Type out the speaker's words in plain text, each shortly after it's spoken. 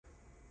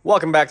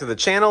Welcome back to the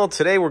channel.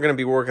 Today we're going to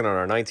be working on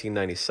our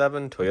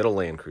 1997 Toyota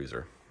Land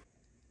Cruiser.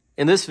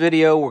 In this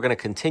video, we're going to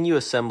continue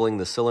assembling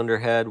the cylinder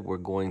head. We're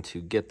going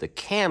to get the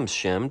cams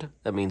shimmed.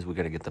 That means we're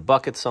going to get the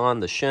buckets on,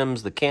 the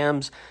shims, the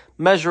cams,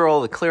 measure all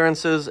the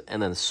clearances,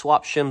 and then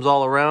swap shims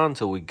all around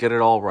until we get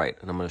it all right.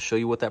 And I'm going to show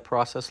you what that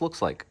process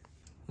looks like.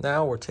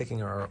 Now we're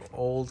taking our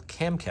old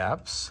cam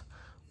caps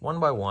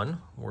one by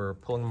one. We're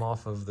pulling them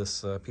off of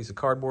this piece of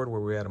cardboard where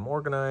we had them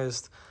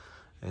organized.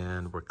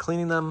 And we're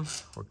cleaning them.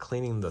 We're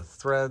cleaning the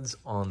threads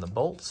on the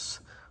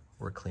bolts.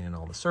 We're cleaning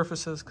all the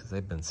surfaces because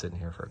they've been sitting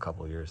here for a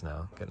couple of years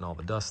now, getting all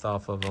the dust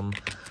off of them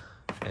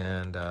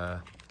and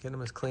getting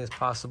them as clean as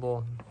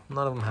possible.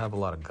 None of them have a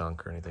lot of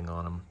gunk or anything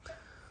on them.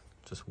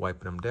 Just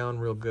wiping them down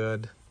real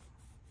good,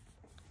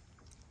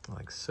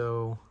 like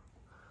so.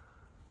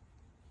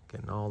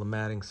 Getting all the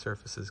matting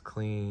surfaces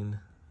clean.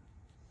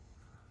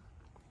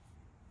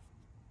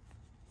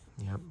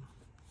 Yep.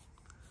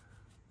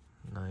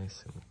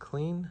 Nice and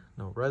clean,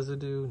 no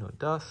residue, no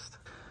dust.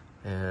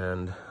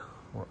 And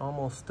we're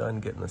almost done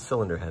getting the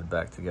cylinder head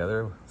back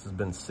together. This has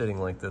been sitting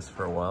like this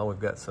for a while. We've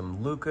got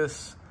some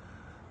Lucas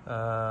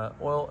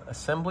oil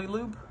assembly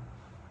lube.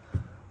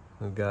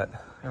 We've got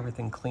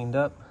everything cleaned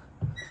up.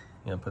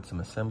 Put some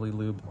assembly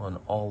lube on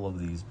all of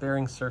these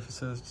bearing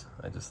surfaces.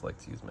 I just like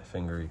to use my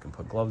finger. You can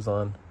put gloves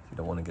on if you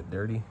don't want to get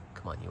dirty.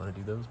 Come on, you want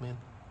to do those, man?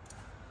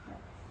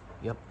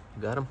 Yep,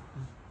 you got them?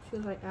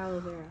 Feels like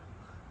aloe vera.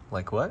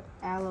 Like what?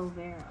 Aloe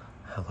vera.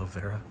 Aloe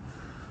vera.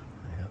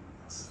 Yeah.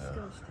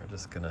 So we're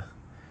just gonna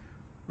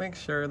make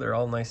sure they're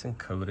all nice and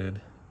coated.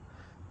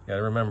 You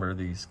gotta remember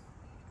these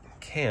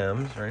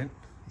cams, right?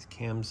 These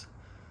cams,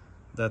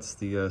 that's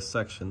the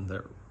section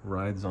that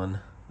rides on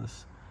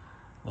this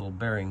little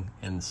bearing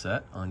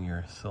inset on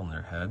your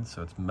cylinder head.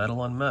 So it's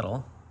metal on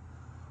metal.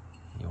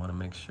 You wanna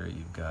make sure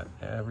you've got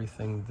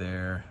everything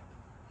there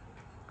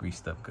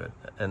greased up good.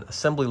 And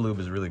assembly lube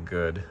is really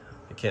good.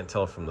 You can't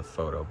tell from the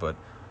photo, but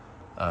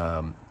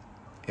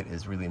it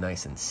is really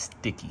nice and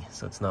sticky,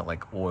 so it's not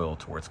like oil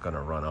to where it's going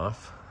to run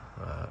off.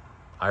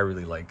 I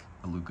really like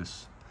the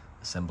Lucas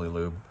assembly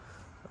lube.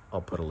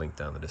 I'll put a link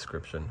down in the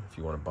description if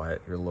you want to buy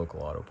it. Your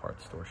local auto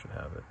parts store should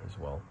have it as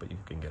well, but you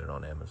can get it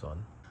on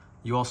Amazon.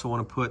 You also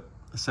want to put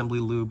assembly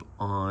lube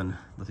on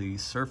the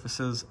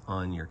surfaces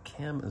on your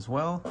cam as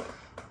well,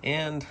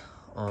 and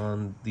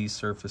on these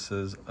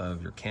surfaces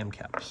of your cam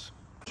caps.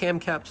 Cam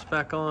caps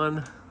back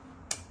on.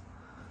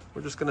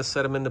 We're just gonna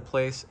set them into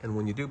place, and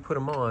when you do put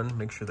them on,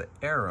 make sure the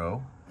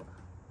arrow,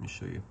 let me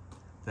show you,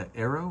 that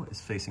arrow is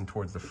facing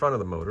towards the front of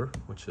the motor,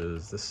 which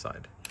is this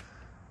side.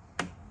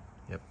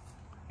 Yep,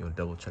 you wanna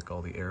double check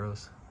all the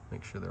arrows,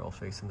 make sure they're all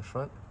facing the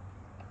front.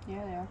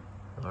 Yeah, they are.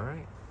 All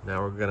right,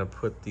 now we're gonna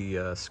put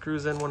the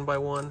screws in one by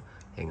one.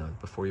 Hang on,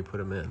 before you put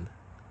them in,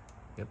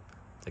 yep,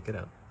 take it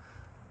out.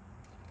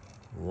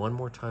 One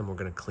more time, we're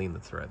gonna clean the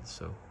threads,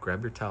 so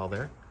grab your towel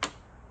there.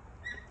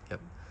 Yep.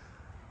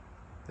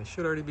 They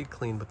should already be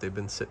clean, but they've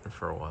been sitting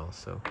for a while.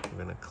 So we're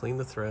gonna clean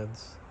the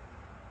threads.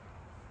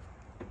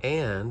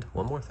 And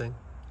one more thing.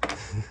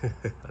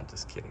 I'm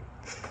just kidding.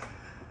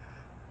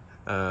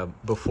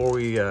 Before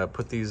we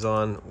put these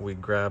on, we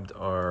grabbed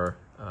our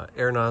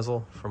air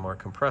nozzle from our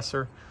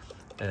compressor.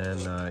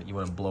 And you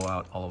wanna blow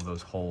out all of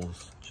those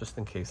holes just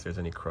in case there's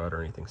any crud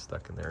or anything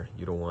stuck in there.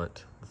 You don't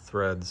want the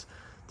threads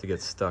to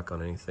get stuck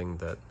on anything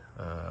that,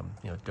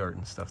 dirt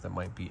and stuff that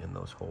might be in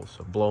those holes.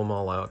 So blow them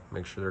all out,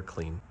 make sure they're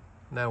clean.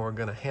 Now we're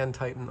gonna hand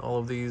tighten all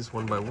of these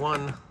one by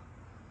one.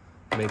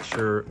 Make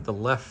sure the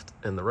left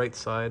and the right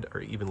side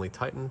are evenly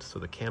tightened so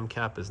the cam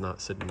cap is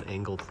not sitting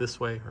angled this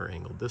way or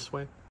angled this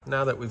way.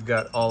 Now that we've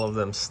got all of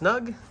them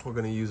snug, we're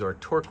gonna use our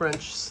torque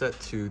wrench set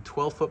to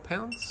 12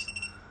 foot-pounds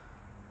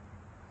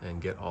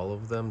and get all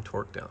of them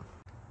torqued down.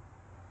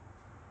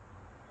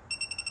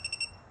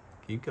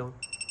 Keep going.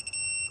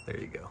 There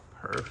you go,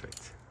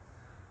 perfect.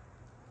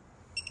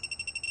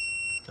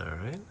 All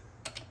right.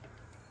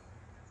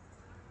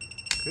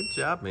 Good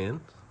job,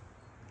 man.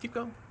 Keep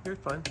going, you're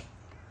fine.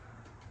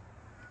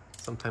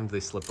 Sometimes they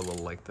slip a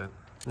little like that.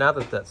 Now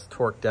that that's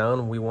torqued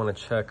down, we want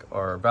to check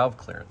our valve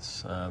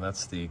clearance.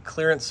 That's the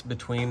clearance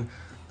between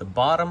the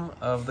bottom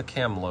of the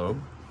cam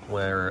lobe,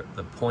 where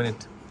the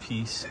pointed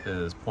piece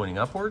is pointing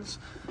upwards,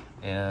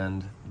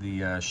 and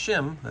the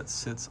shim that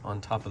sits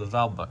on top of the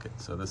valve bucket.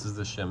 So this is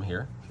the shim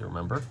here, if you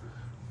remember.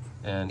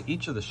 And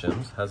each of the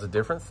shims has a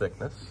different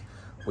thickness.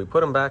 We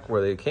put them back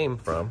where they came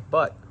from,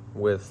 but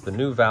with the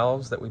new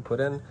valves that we put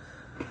in,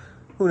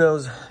 who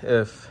knows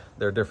if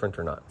they're different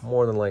or not.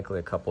 More than likely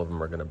a couple of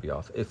them are going to be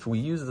off. If we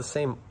use the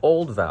same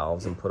old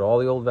valves and put all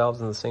the old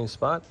valves in the same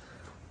spot,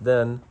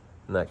 then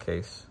in that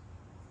case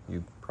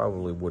you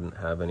probably wouldn't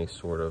have any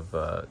sort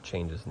of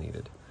changes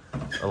needed,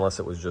 unless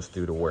it was just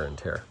due to wear and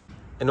tear.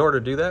 In order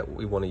to do that,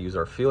 we want to use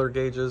our feeler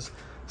gauges.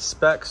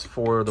 Specs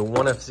for the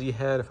 1FZ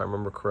head, if I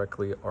remember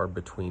correctly, are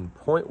between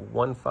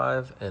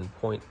 0.15 and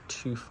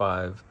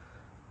 0.25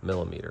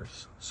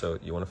 millimeters. So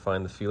you want to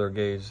find the feeler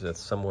gauge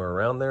that's somewhere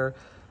around there,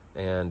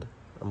 and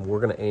we're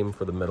going to aim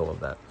for the middle of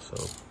that, so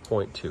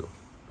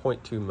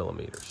 0.2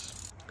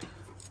 millimeters.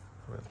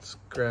 Let's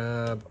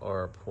grab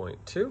our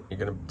 0.2. You're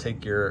gonna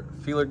take your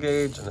feeler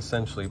gauge and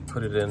essentially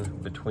put it in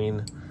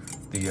between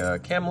the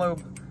cam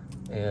lobe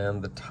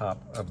and the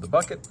top of the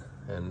bucket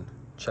and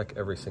check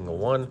every single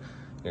one.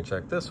 You're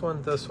gonna check this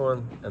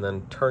one, and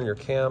then turn your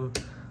cam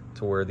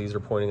to where these are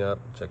pointing up.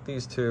 Check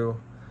these two,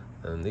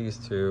 and these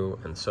two,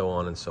 and so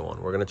on and so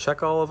on. We're gonna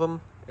check all of them,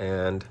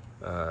 and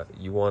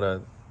you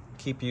wanna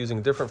keep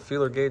using different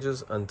feeler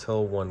gauges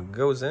until one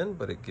goes in,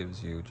 but it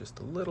gives you just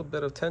a little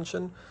bit of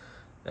tension.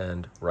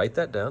 And write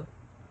that down,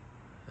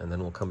 and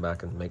then we'll come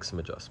back and make some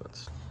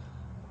adjustments.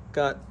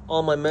 Got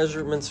all my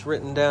measurements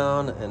written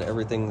down and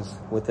everything's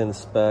within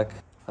spec.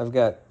 I've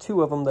got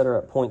 2 of them that are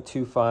at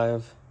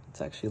 0.25.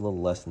 It's actually a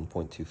little less than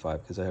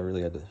 0.25 because I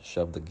really had to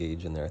shove the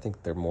gauge in there. I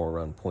think they're more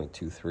around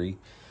 0.23.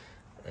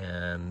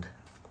 And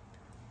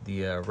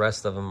the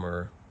rest of them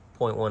are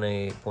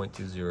 0.18,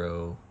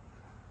 0.20.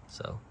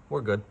 So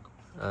we're good.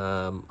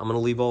 I'm gonna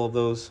leave all of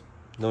those.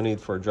 No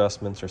need for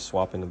adjustments or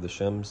swapping of the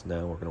shims.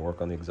 Now we're gonna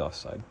work on the exhaust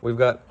side. We've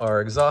got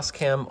our exhaust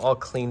cam all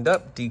cleaned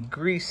up,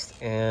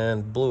 degreased,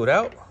 and blew it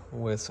out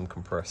with some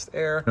compressed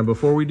air. Now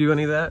before we do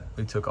any of that,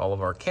 we took all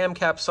of our cam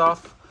caps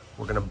off.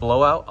 We're gonna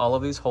blow out all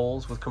of these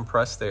holes with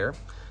compressed air.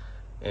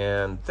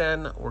 And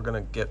then we're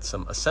gonna get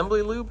some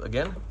assembly lube,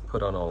 again,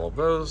 put on all of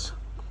those.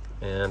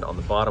 And on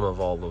the bottom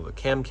of all of the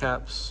cam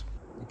caps,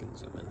 you can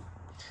zoom in.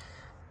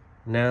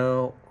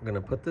 Now we're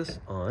gonna put this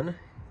on.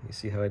 You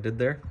see how I did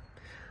there?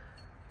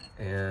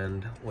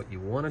 And what you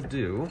want to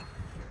do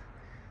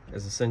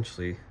is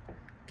essentially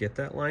get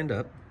that lined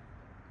up,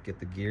 get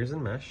the gears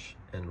in mesh,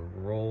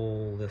 and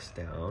roll this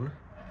down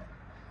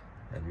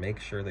and make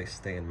sure they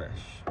stay in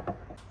mesh.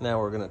 Now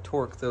we're going to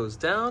torque those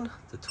down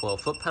to 12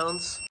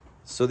 foot-pounds.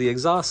 So the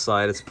exhaust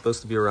side is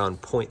supposed to be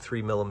around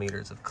 0.3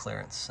 millimeters of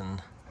clearance,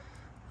 and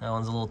that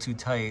one's a little too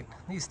tight.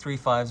 These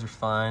 3.5s are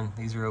fine.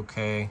 These are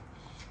okay.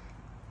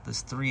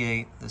 This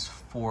 3.8, this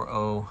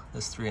 4.0,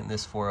 this 3.8, and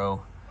this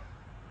 4.0,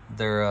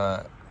 they're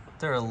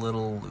a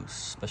little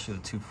loose, especially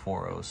the 2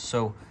 4.0s.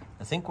 So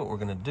I think what we're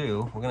gonna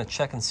do, we're gonna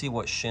check and see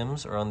what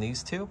shims are on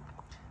these two,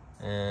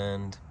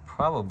 and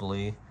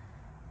probably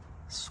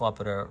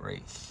swap it out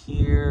right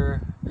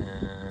here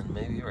and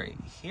maybe right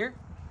here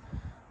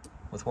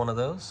with one of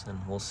those,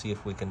 and we'll see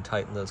if we can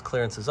tighten those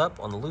clearances up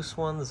on the loose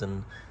ones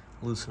and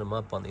loosen them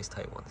up on these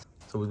tight ones.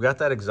 So we've got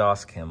that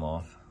exhaust cam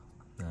off.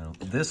 Now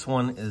this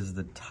one is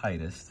the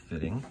tightest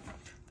fitting.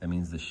 That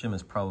means the shim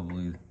is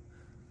probably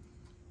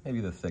maybe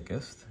the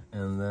thickest,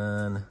 and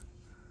then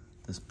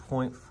this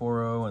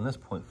 0.40 and this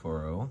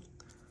 0.40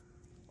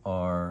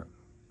 are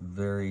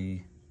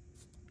very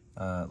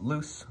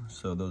loose,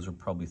 so those are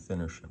probably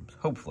thinner shims,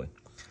 hopefully.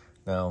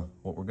 Now,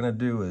 what we're gonna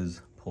do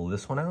is pull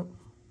this one out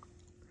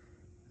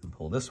and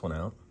pull this one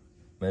out,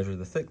 measure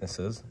the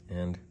thicknesses,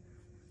 and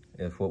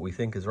if what we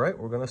think is right,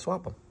 we're gonna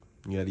swap them.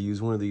 You gotta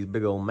use one of these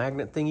big old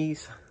magnet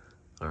thingies.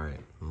 All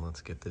right, and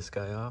let's get this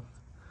guy off.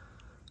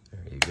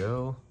 There you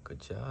go, good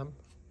job.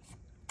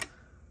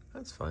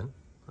 That's fine.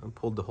 I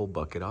pulled the whole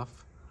bucket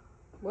off.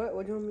 What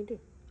do you want me to do?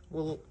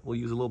 We'll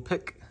use a little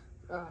pick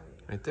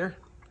right there,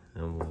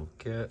 and we'll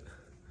get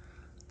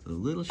the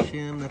little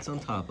shim that's on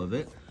top of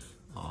it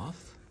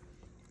off.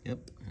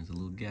 Yep, there's a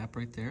little gap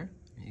right there.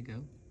 There you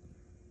go.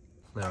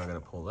 Now we're gonna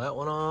pull that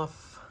one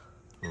off,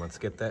 and let's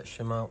get that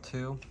shim out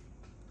too.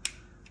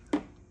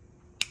 So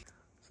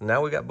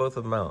now we got both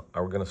of them out.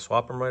 Are we gonna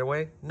swap them right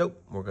away? Nope,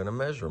 we're gonna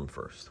measure them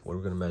first. What are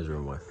we gonna measure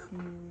them with?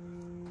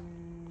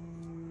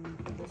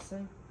 This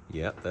thing?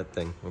 Yep, that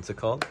thing. What's it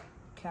called?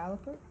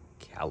 Caliper?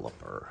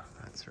 Caliper,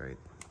 that's right.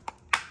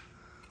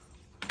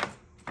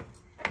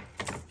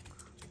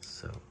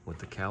 So with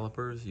the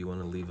calipers, you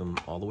want to leave them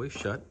all the way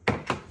shut,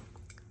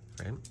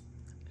 right?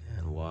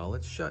 And while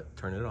it's shut,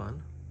 turn it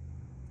on.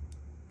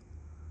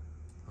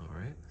 All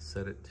right,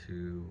 set it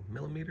to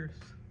millimeters.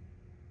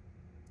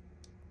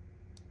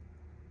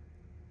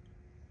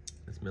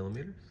 It's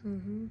millimeters?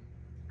 Mm-hmm.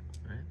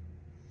 All right.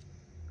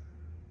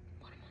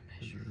 What am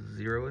I measuring?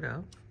 Zero it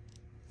out.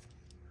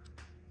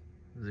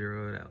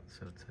 Zero it out,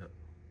 so it's at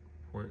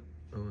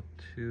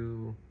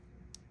 0.02.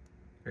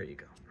 There you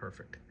go,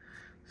 perfect.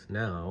 So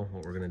now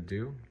what we're gonna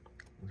do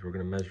is we're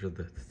gonna measure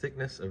the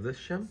thickness of this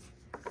shim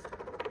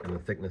and the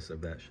thickness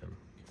of that shim.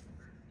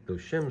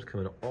 Those shims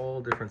come in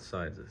all different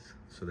sizes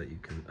so that you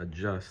can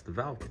adjust the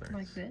valve clearance.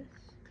 Like this?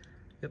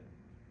 Yep.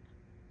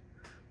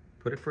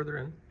 Put it further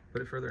in,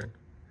 put it further in.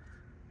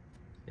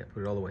 Yeah,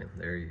 put it all the way in.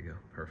 There you go,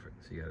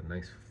 perfect. So you got a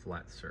nice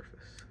flat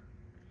surface.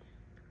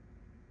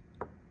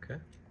 Okay.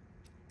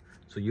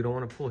 So you don't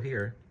want to pull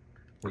here.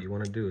 What you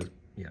want to do is,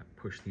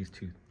 push these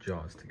two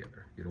jaws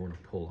together. You don't want to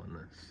pull on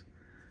this,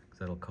 because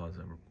that'll cause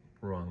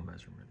a wrong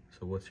measurement.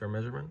 So what's your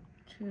measurement?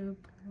 2.92.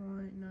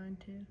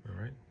 All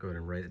right, go ahead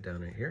and write it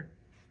down right here.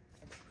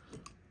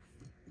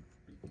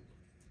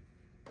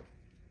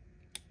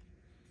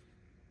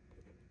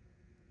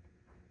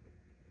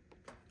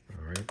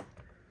 All right,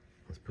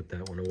 let's put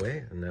that one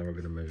away, and now we're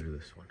going to measure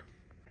this one.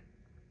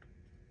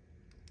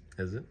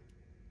 Is it?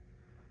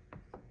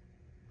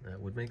 That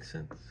would make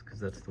sense, because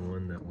that's the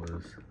one that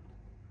was,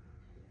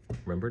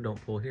 remember, don't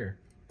pull here.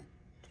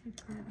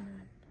 2.9.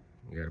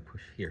 You gotta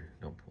push here.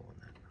 Don't pull on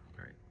that.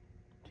 All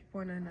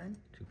right. 2.99.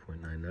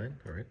 2.99.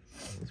 All right.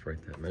 Let's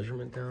write that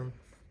measurement down.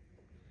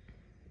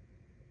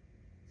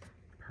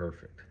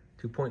 Perfect.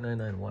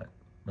 2.99 what?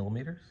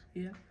 Millimeters?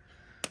 Yeah.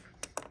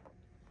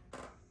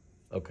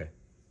 Okay.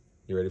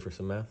 You ready for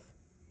some math?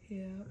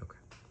 Yeah. Okay.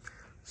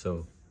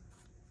 So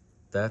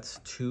that's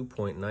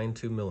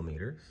 2.92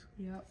 millimeters.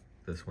 Yep.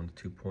 This one's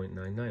 2.99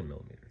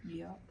 millimeters.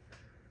 Yep.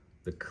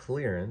 The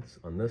clearance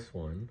on this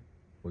one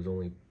was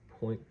only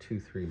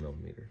 0.23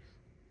 millimeters.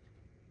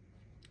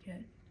 Okay.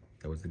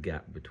 That was the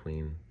gap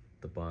between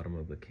the bottom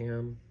of the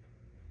cam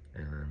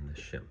and the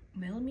shim.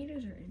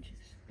 Millimeters or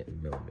inches?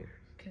 In millimeters.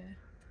 Okay.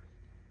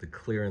 The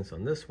clearance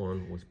on this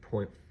one was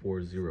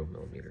 0.40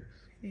 millimeters.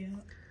 Yeah.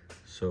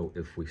 So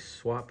if we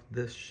swap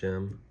this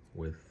shim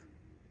with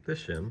this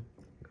shim,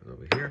 goes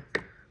over here,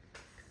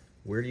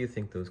 where do you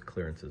think those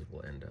clearances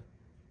will end up?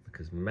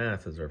 Because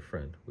math is our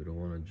friend. We don't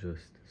want to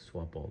just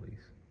swap all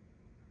these.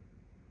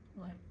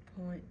 Like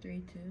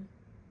 0.32.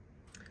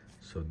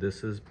 So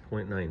this is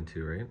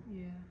 0.92, right?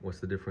 Yeah. What's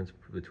the difference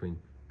between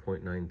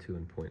 0.92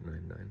 and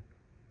 0.99?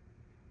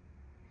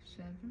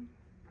 7.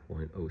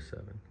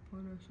 0.07.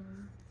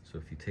 0.07. So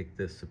if you take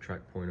this,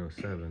 subtract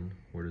 0.07,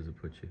 where does it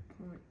put you?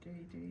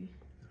 0.33.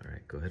 All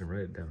right, go ahead and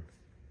write it down.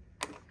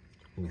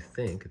 We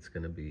think it's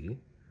going to be,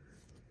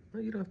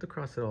 well, you don't have to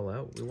cross it all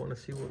out. We want to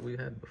see what we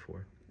had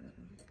before.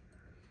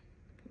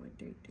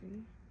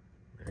 0.33.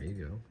 There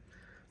you go.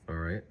 All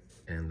right,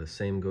 and the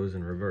same goes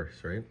in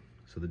reverse, right?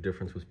 So the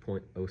difference was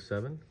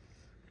 0.07.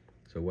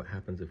 So what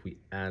happens if we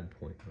add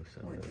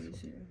 0.07?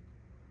 0.30.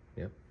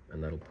 Yep,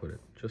 and that'll put it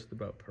just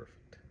about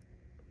perfect.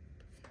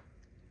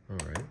 All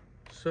right,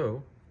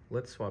 so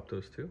let's swap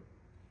those two.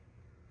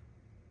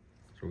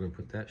 So we're gonna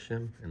put that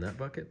shim in that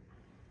bucket.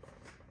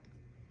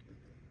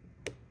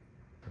 And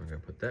we're gonna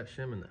put that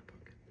shim in that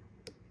bucket.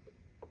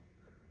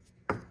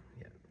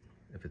 Yeah,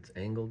 if it's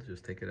angled,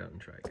 just take it out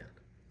and try again.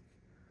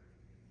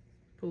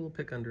 Put a little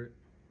pick under it.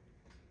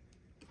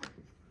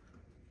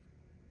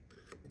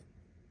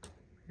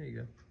 There you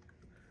go.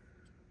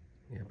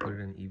 Yeah, put it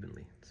in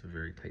evenly. It's a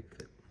very tight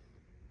fit.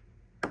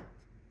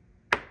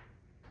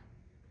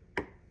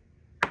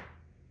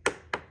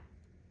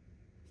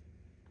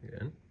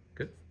 Good.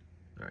 Good.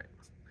 All right.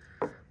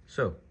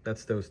 So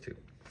that's those two.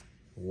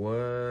 What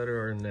are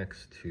our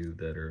next two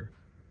that are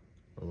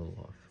a little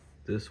off?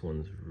 This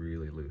one's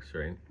really loose,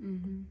 right?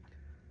 Mm-hmm.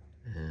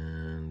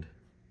 And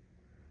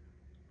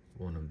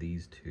one of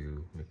these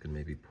two we can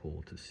maybe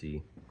pull to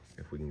see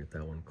if we can get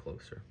that one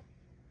closer.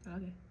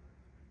 Okay.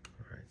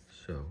 All right,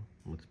 so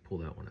let's pull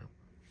that one out.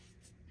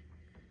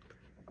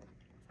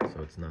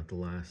 So it's not the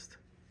last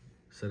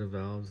set of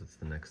valves, it's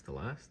the next to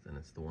last, and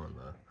it's the one,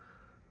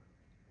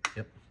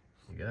 yep,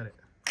 you got it.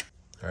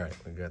 All right,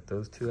 we got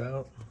those two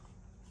out.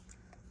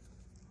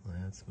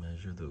 Let's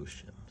measure those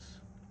shims.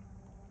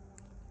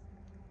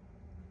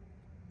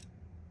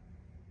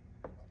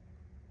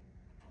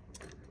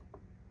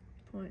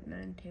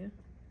 .92.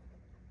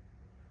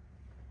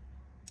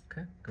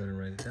 Okay, go ahead and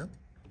write it down.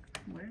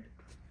 Where?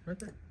 Right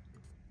there.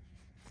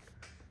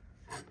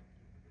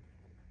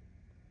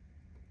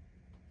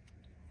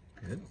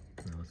 Good.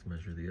 Now let's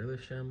measure the other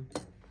shim.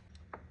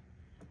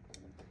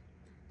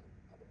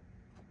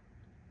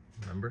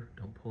 Remember,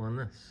 don't pull on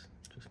this.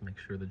 Just make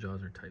sure the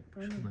jaws are tight.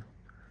 Push on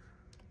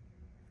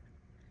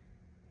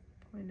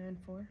that.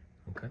 0.94.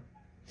 Okay.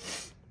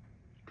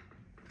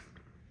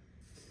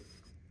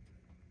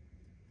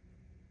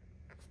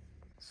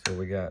 So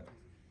we got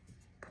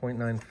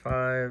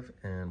 0.95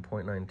 and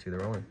 0.92.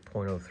 They're only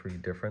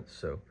 0.03 difference.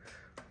 So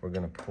we're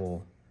going to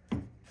pull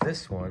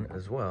this one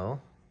as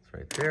well. It's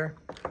right there.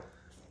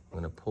 I'm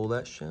going to pull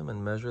that shim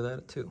and measure that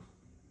at 2.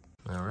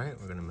 All right,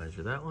 we're going to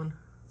measure that one.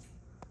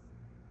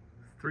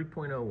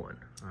 3.01.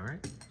 All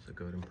right, so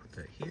go ahead and put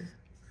that here.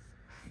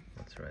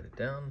 Let's write it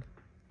down.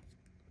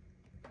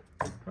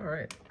 All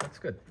right, that's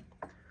good.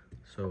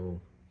 So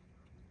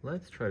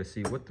let's try to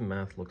see what the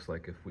math looks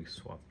like if we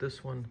swap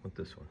this one with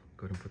this one.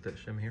 Go ahead and put that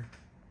shim here.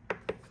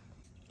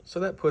 So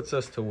that puts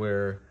us to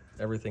where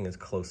everything is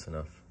close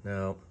enough.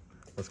 Now,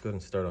 let's go ahead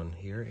and start on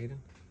here, Aiden.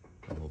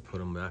 And we'll put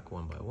them back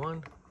one by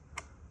one.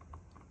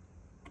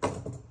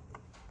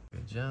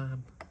 Good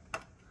job.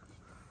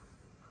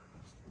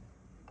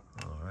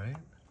 All right.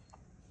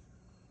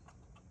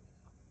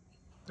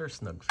 They're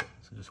snug fit,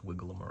 so just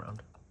wiggle them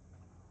around.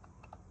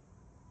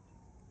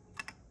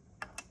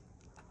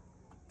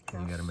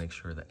 And you gotta make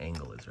sure the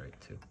angle is right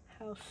too.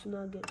 How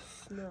snug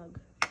is snug?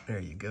 There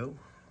you go.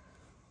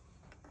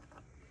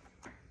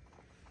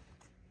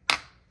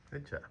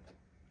 Good job.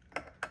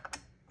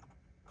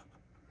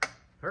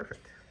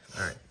 Perfect.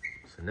 All right,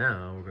 so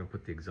now we're gonna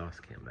put the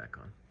exhaust cam back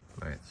on.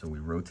 All right, so we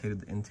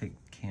rotated the intake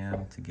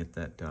cam to get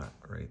that dot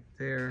right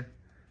there.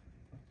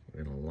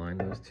 We're gonna line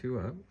those two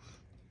up.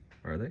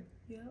 Are they?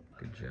 Yep.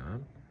 Good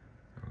job.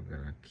 We're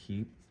gonna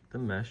keep the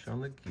mesh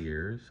on the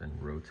gears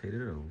and rotate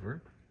it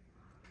over.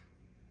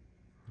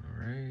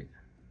 All right,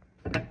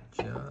 good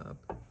job.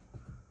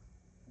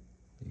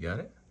 You got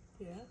it?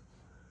 Yeah.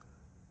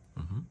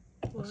 Mm-hmm.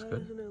 Why Looks good.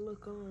 doesn't it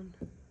look on?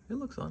 It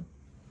looks on.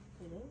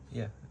 It is?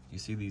 Yeah, You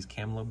see these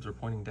cam lobes are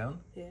pointing down?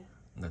 Yeah.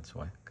 That's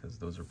why, because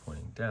those are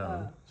pointing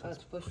down, so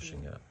it's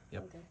pushing it up.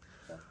 Yep. Okay.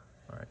 So.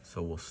 All right,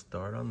 so we'll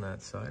start on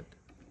that side.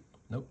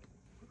 Nope.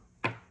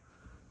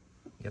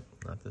 Yep,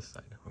 not this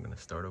side. We're gonna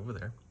start over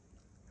there.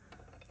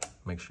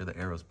 Make sure the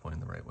arrow's pointing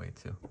the right way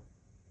too.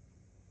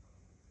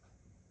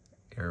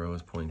 Arrow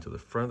is pointing to the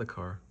front of the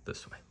car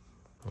this way.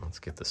 Let's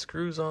get the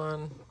screws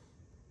on.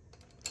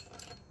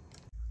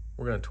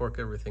 We're gonna torque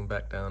everything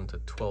back down to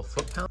 12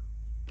 foot-pounds.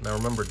 Now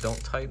remember,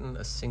 don't tighten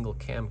a single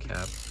cam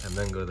cap and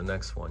then go to the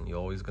next one. You're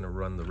always gonna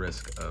run the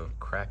risk of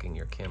cracking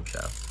your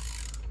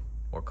camshaft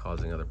or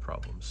causing other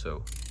problems.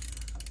 So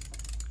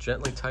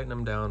gently tighten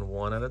them down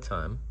one at a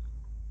time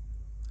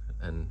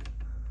and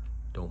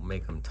don't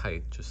make them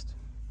tight. Just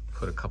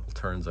put a couple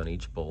turns on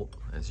each bolt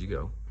as you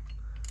go.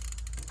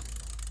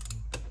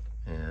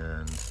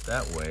 And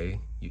that way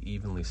you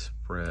evenly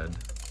spread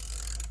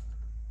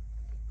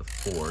the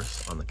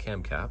force on the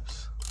cam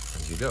caps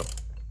as you go.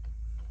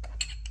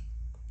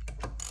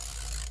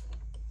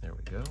 There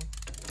we go.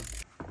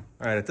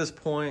 All right, at this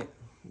point,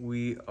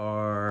 we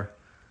are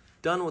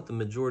done with the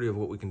majority of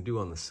what we can do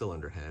on the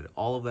cylinder head.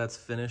 All of that's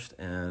finished,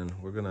 and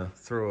we're gonna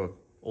throw an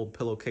old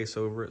pillowcase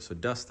over it so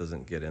dust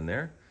doesn't get in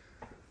there,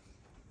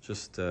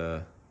 just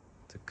to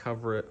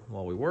cover it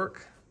while we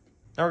work.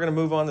 Now we're gonna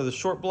move on to the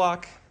short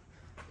block.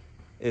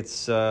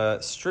 It's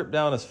stripped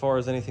down as far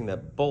as anything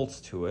that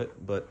bolts to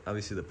it, but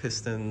obviously the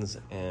pistons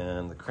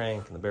and the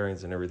crank and the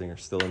bearings and everything are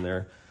still in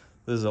there.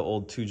 This is an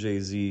old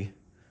 2JZ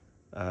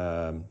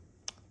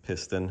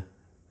piston,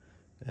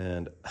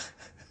 and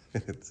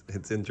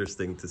it's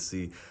interesting to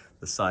see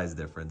the size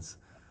difference.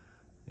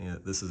 You know,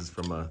 this is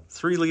from a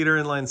 3-liter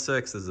inline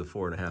 6. This is a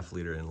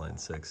 4.5-liter inline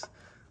 6.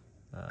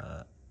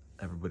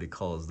 Everybody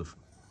calls the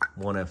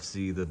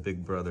 1FC the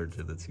big brother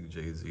to the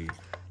 2JZ.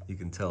 You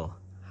can tell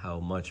how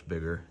much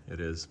bigger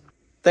it is.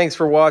 Thanks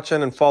for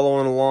watching and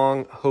following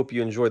along. Hope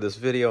you enjoyed this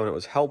video and it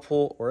was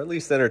helpful or at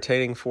least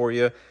entertaining for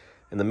you.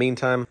 In the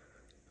meantime,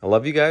 I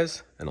love you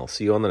guys, and I'll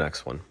see you on the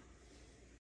next one.